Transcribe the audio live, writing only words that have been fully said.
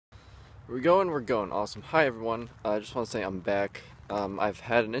We're going, we're going. Awesome. Hi, everyone. I just want to say I'm back. I've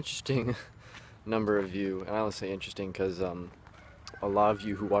had an interesting number of you, and I only say interesting because a lot of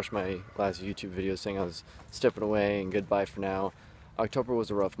you who watched my last YouTube video saying I was stepping away and goodbye for now. October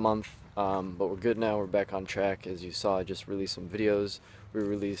was a rough month, but we're good now. We're back on track. As you saw, I just released some videos. We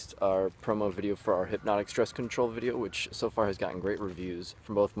released our promo video for our hypnotic stress control video, which so far has gotten great reviews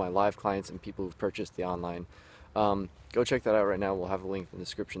from both my live clients and people who've purchased the online. Go check that out right now. We'll have a link in the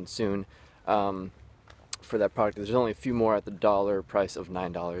description soon for that product. There's only a few more at the dollar price of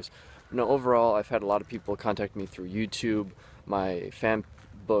 $9. No, overall, I've had a lot of people contact me through YouTube, my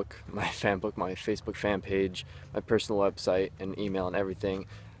Facebook fan page, my personal website, and email and everything.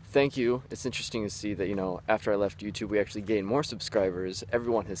 Thank you. It's interesting to see that, after I left YouTube, we actually gained more subscribers.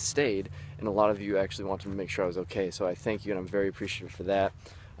 Everyone has stayed, and a lot of you actually wanted to make sure I was okay. So I thank you, and I'm very appreciative for that.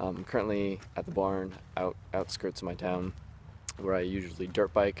 I'm currently at the barn, outskirts of my town, where I usually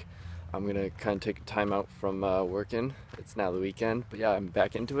dirt bike. I'm gonna kind of take time out from working. It's now the weekend, but yeah, I'm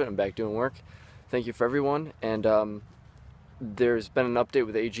back into it. I'm back doing work. Thank you for everyone, and there's been an update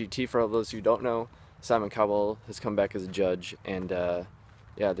with AGT for all those who don't know. Simon Cowell has come back as a judge, and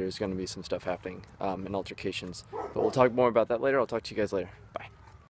yeah, there's going to be some stuff happening in altercations. But we'll talk more about that later. I'll talk to you guys later. Bye.